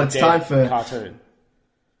 by Paul, a it's dead time for... cartoon.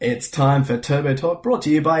 It's time for Turbo Talk, brought to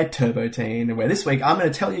you by Turbo Teen, where this week I'm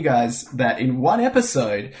going to tell you guys that in one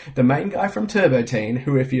episode, the main guy from Turbo Teen,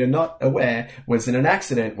 who, if you're not aware, was in an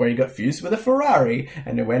accident where he got fused with a Ferrari,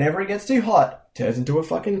 and whenever he gets too hot, turns into a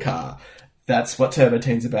fucking car. That's what Turbo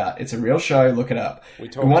Teen's about. It's a real show. Look it up.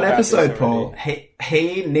 In one episode, Paul,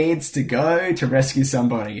 he needs to go to rescue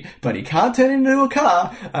somebody, but he can't turn into a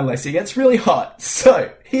car unless he gets really hot.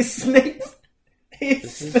 So he sneaks...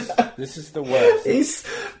 This is the worst.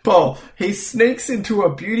 He sneaks into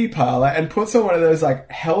a beauty parlor and puts on one of those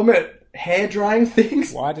like helmet hair drying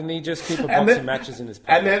things. Why didn't he just keep a box of matches in his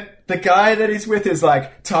pocket? And then the guy that he's with is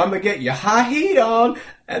like, time to get your high heat on.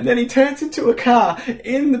 And then he turns into a car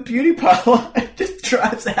in the beauty parlor and just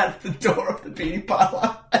drives out of the door of the beauty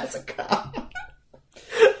parlor as a car.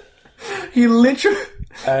 He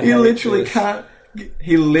literally can't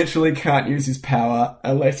use his power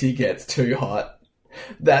unless he gets too hot.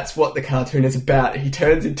 That's what the cartoon is about. He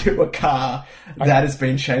turns into a car. That has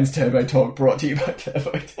been Shane's Turbo Talk, brought to you by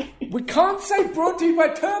Turbo Teen. We can't say brought to you by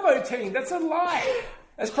Turbo Teen. That's a lie.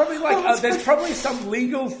 That's probably like there's probably some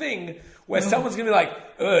legal thing where someone's gonna be like,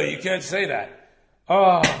 "Oh, you can't say that."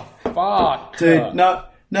 Oh, fuck, dude.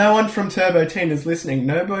 No one from Turbo Teen is listening.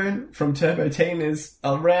 No one from Turbo Teen is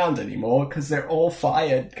around anymore because they're all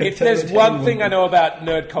fired. If there's one thing I know about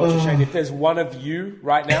nerd culture, Shane, if there's one of you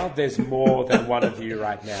right now, there's more than one of you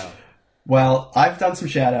right now. Well, I've done some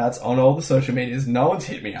shout-outs on all the social medias. No one's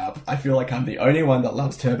hit me up. I feel like I'm the only one that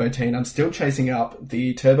loves Turbo Teen. I'm still chasing up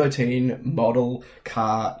the Turbo Teen model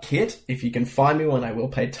car kit. If you can find me one, I will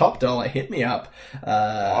pay top dollar. Hit me up.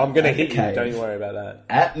 I'm going to hit you. Don't you worry about that.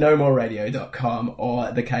 At nomoreradio.com or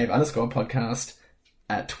thecave_podcast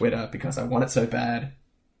at Twitter because I want it so bad.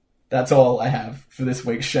 That's all I have for this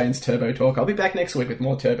week's Shane's Turbo Talk. I'll be back next week with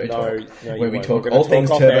more Turbo Talk, where we talk all things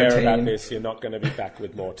Turbo Teen. About this. You're not going to be back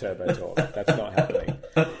with more Turbo Talk. That's not happening.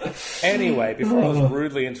 Anyway, before I was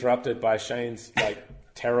rudely interrupted by Shane's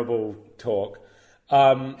terrible talk,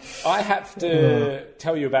 I have to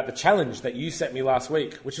tell you about the challenge that you set me last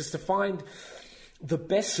week, which is to find the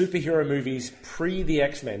best superhero movies pre the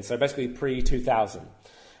X-Men, so basically pre-2000.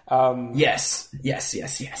 Yes.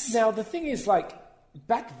 Now, the thing is,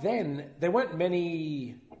 back then, there weren't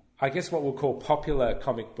many, I guess what we'll call popular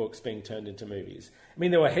comic books being turned into movies. I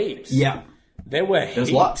mean, there were heaps. Yeah. There were heaps.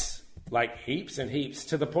 There's lots. Like heaps and heaps,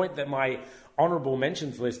 to the point that my honourable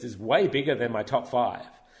mentions list is way bigger than my top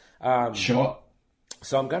 5. Sure.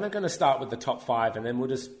 So I'm going to start with the top 5 and then we'll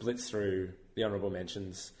just blitz through the honourable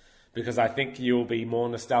mentions because I think you'll be more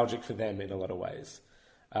nostalgic for them in a lot of ways.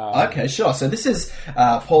 Okay, sure. So this is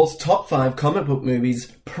Paul's top 5 comic book movies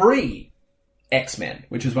pre X-Men,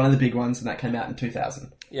 which was one of the big ones, and that came out in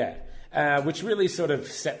 2000. Yeah. which really sort of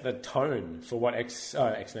set the tone for what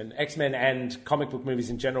X-Men and comic book movies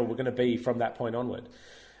in general were going to be from that point onward.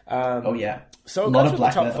 So a lot of the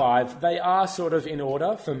black top leather. 5. They are sort of in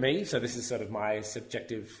order for me. So this is sort of my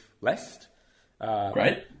subjective list.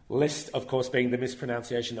 Great. List, of course, being the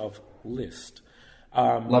mispronunciation of list.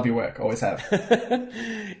 Love your work. Always have.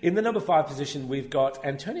 In the number 5 position, we've got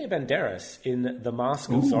Antonio Banderas in The Mask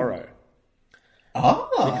of Zorro. Oh,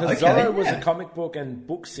 Because okay, Zorro was yeah. a comic book and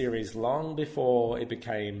book series long before it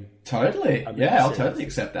became... Totally. movie Yeah, I'll series. totally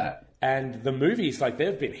accept that. And the movies, like, there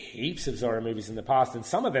have been heaps of Zorro movies in the past, and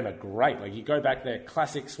some of them are great. Like, you go back, they're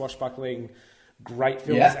classic, swashbuckling, great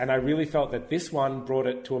films. Yeah. And I really felt that this one brought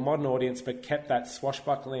it to a modern audience, but kept that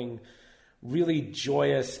swashbuckling, really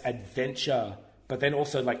joyous adventure, but then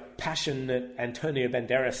also, like, passionate Antonio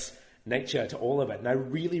Banderas nature to all of it. And I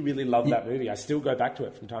really, really love that movie. I still go back to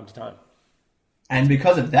it from time to time. And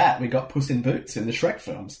because of that, we got Puss in Boots in the Shrek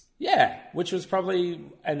films. Yeah, which was probably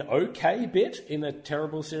an okay bit in a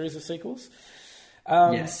terrible series of sequels.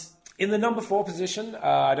 Yes. In the number 4 position,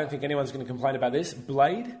 I don't think anyone's going to complain about this.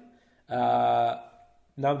 Blade,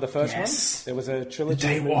 the first Yes. one. There was a trilogy.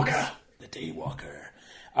 The of movies. Daywalker. The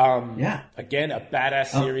Daywalker. Yeah. Again, a badass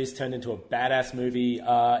series turned into a badass movie.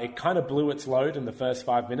 It kind of blew its load in the first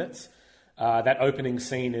 5 minutes. That opening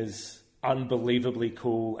scene is unbelievably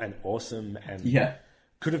cool and awesome, and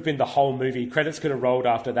could have been the whole movie. Credits could have rolled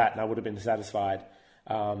after that, and I would have been satisfied.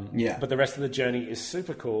 But the rest of the journey is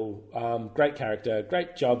super cool. Great character,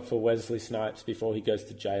 great job for Wesley Snipes before he goes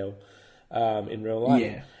to jail in real life.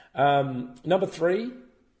 Yeah. Number 3,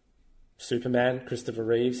 Superman, Christopher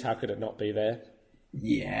Reeves. How could it not be there?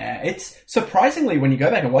 Yeah, it's surprisingly, when you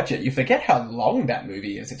go back and watch it, you forget how long that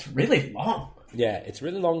movie is. It's really long. Yeah, it's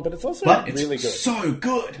really long, but it's also really good. So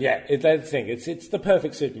good. Yeah, that's the thing. It's the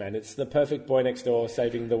perfect Superman. It's the perfect boy next door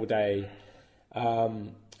saving the day.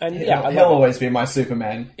 And He'll always be my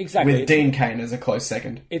Superman. Exactly. With Dean Cain as a close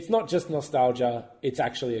second. It's not just nostalgia. It's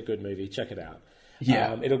actually a good movie. Check it out.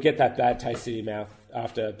 Yeah. It'll get that bad taste in your mouth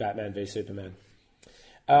after Batman v Superman.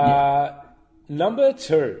 Number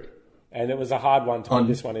 2, and it was a hard one to put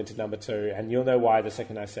this one into number 2, and you'll know why the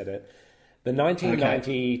second I said it. The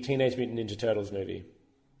 1990 Teenage Mutant Ninja Turtles movie.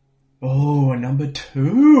 Oh, number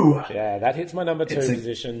 2. Yeah, that hits my number 2 It's a-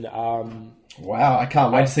 position. Wow, I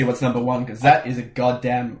can't wait to see what's number 1, because that is a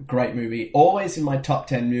goddamn great movie. Always in my top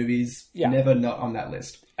 10 movies. Yeah. Never not on that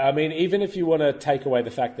list. I mean, even if you want to take away the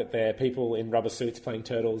fact that they're people in rubber suits playing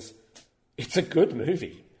turtles, it's a good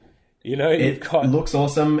movie. You know, It looks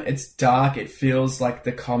awesome. It's dark. It feels like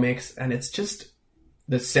the comics, and it's just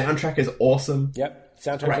the soundtrack is awesome. Yep,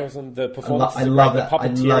 soundtrack's Great. awesome. The performance, I love that. The I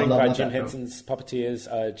puppeteering love by that Jim film. Henson's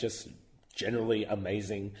puppeteers are just generally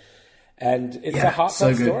amazing, and it's Yeah, a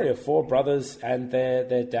heartfelt so good. story of 4 brothers and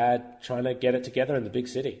their dad trying to get it together in the big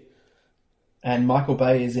city. And Michael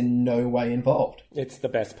Bay is in no way involved. It's the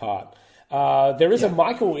best part. There is a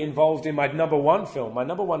Michael involved in my number 1 film, my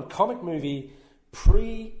number 1 comic movie,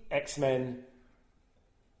 pre-X-Men.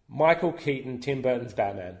 Michael Keaton, Tim Burton's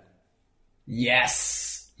Batman.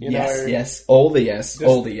 Yes. You yes, know, yes. All the yes.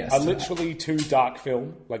 All the yes. A to that. literally too dark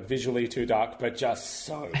film, like visually too dark, but just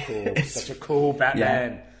so cool. Such a cool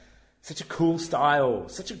Batman. Such a cool style.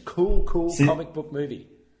 Such a cool comic book movie.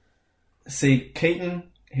 See, Keaton,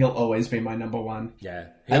 he'll always be my number 1. Yeah.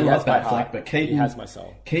 I love has my Batfleck, heart. but Keaton... He has my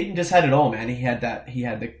soul. Keaton just had it all, man. He had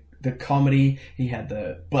the comedy, he had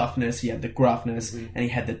the buffness, he had the gruffness, and he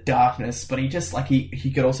had the darkness, but he just, like,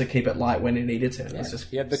 he could also keep it light when he needed to. It was just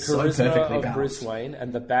He had the so charisma perfectly of balanced. Bruce Wayne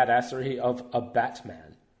and the badassery of a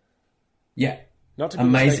Batman. Yeah. Not to be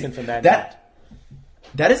Amazing. mistaken for Mad Bat.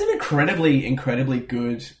 That is an incredibly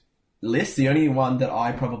good list. The only one that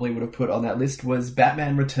I probably would have put on that list was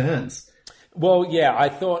Batman Returns. Well, yeah, I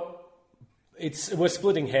thought we're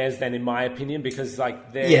splitting hairs then, in my opinion, because like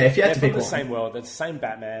if you had they're to from pick the one. same world, they're the same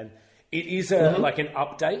Batman. It is like an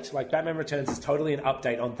update. Like Batman Returns is totally an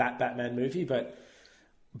update on that Batman movie, but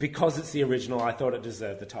because it's the original, I thought it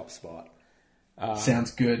deserved the top spot.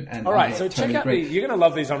 Sounds good. And All right, I so totally check out agree. you're going to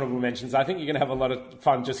love these honorable mentions. I think you're going to have a lot of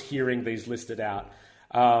fun just hearing these listed out.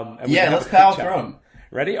 And we can have let's a quick power chat. through 'em.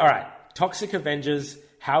 Ready? All right. Toxic Avengers,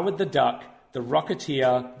 Howard the Duck, The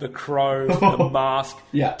Rocketeer, The Crow, The Mask,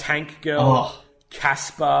 Yeah. Tank Girl, Oh.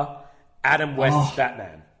 Casper, Adam West's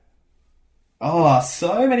Batman. Oh,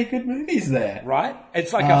 so many good movies there. Right?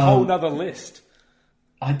 It's like a whole nother list.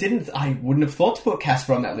 I wouldn't have thought to put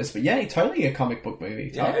Casper on that list, but yeah, totally a comic book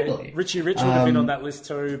movie. Yeah, Totally. Richie Rich would have been on that list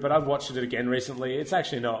too, but I've watched it again recently. It's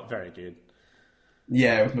actually not very good.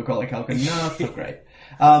 Yeah, with Macaulay Culkin. No, it's not great.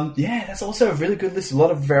 Yeah, that's also a really good list. A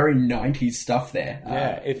lot of very 90s stuff there.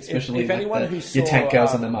 Yeah, if especially anyone like who your saw, Tank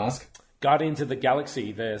Girls and the Mask. Guardians of the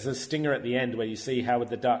Galaxy, there's a stinger at the end where you see Howard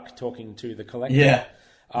the Duck talking to the Collector. Yeah.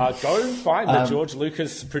 Go find the George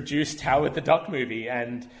Lucas produced Howard the Duck movie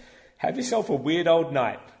and have yourself a weird old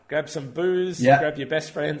night. Grab some booze, grab your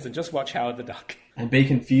best friends, and just watch Howard the Duck. And be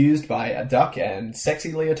confused by a duck and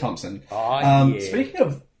sexy Leah Thompson. Speaking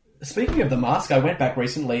of The Mask, I went back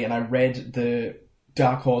recently and I read the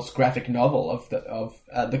Dark Horse graphic novel of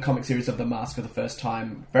the comic series of The Mask for the first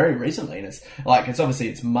time very recently, and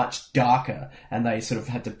it's much darker, and they sort of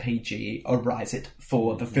had to PG-orize it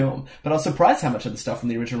for the film. But I was surprised how much of the stuff from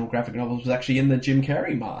the original graphic novels was actually in the Jim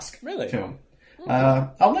Carrey Mask film.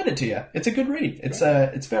 I'll lend it to you. It's a good read.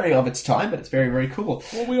 It's very of its time, but it's very, very cool.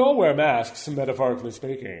 Well, we all wear masks, metaphorically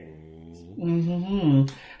speaking. Mm-hmm.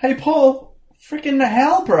 Hey, Paul, freaking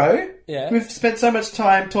hell, bro. Yeah. We've spent so much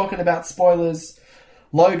time talking about spoilers,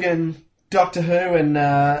 Logan, Doctor Who, and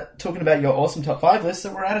talking about your awesome top 5 list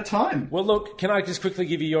that we're out of time. Well, look, can I just quickly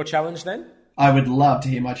give you your challenge then? I would love to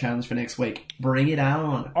hear my challenge for next week. Bring it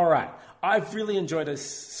on. All right. I've really enjoyed us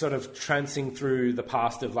sort of trancing through the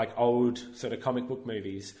past of like old sort of comic book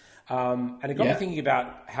movies. And it got me thinking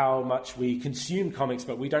about how much we consume comics,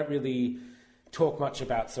 but we don't really talk much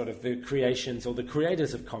about sort of the creations or the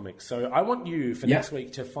creators of comics. So I want you for next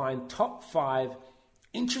week to find top 5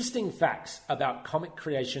 interesting facts about comic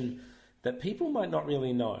creation that people might not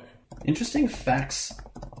really know. Interesting facts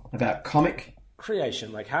about comic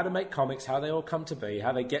creation, like how to make comics, how they all come to be,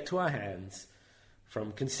 how they get to our hands,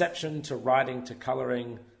 from conception to writing to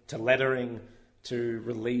colouring to lettering to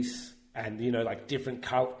release, and, you know, like different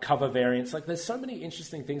cover variants. Like there's so many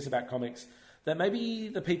interesting things about comics that maybe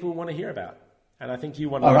the people want to hear about. And I think you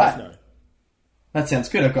want to let us know. That sounds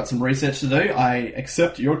good. I've got some research to do. I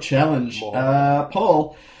accept your challenge.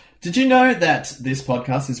 Paul, did you know that this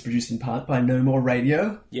podcast is produced in part by No More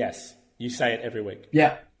Radio? Yes. You say it every week.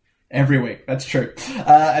 Yeah. Every week. That's true.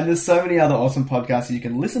 And there's so many other awesome podcasts you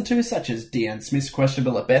can listen to, such as Deanne Smith's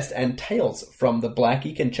Questionable at Best and Tales from the Black.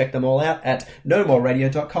 You can check them all out at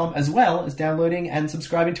nomoreradio.com, as well as downloading and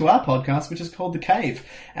subscribing to our podcast, which is called The Cave.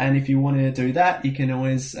 And if you want to do that, you can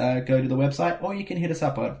always go to the website, or you can hit us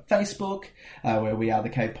up on Facebook, where we are The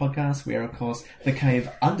Cave Podcast. We are, of course, The Cave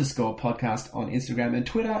 _podcast on Instagram and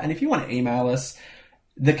Twitter. And if you want to email us,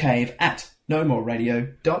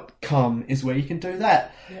 thecave@nomoreradio.com is where you can do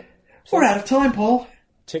that. Yep. We're out of time, Paul.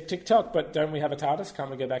 Tick, tick, tock, but don't we have a TARDIS?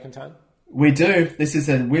 Can't we go back in time? We do. This is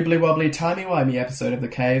a Wibbley Wobbley Timey Whimey episode of The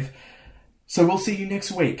Cave. So we'll see you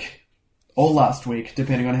next week. Or last week,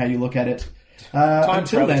 depending on how you look at it.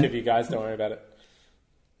 Time's relative, you guys. Don't worry about it.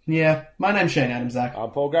 Yeah. My name's Shane Adamsack. I'm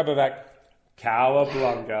Paul Grabovac.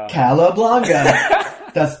 Cowabunga.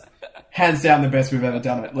 Cowabunga. That's hands down the best we've ever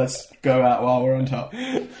done it. Let's go out while we're on top.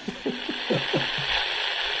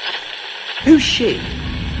 Who's she?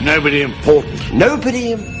 Nobody important.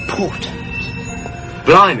 Nobody important.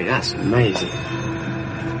 Blimey, that's amazing.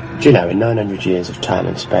 Do you know, in 900 years of time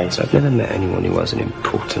and space, I've never met anyone who wasn't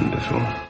important before.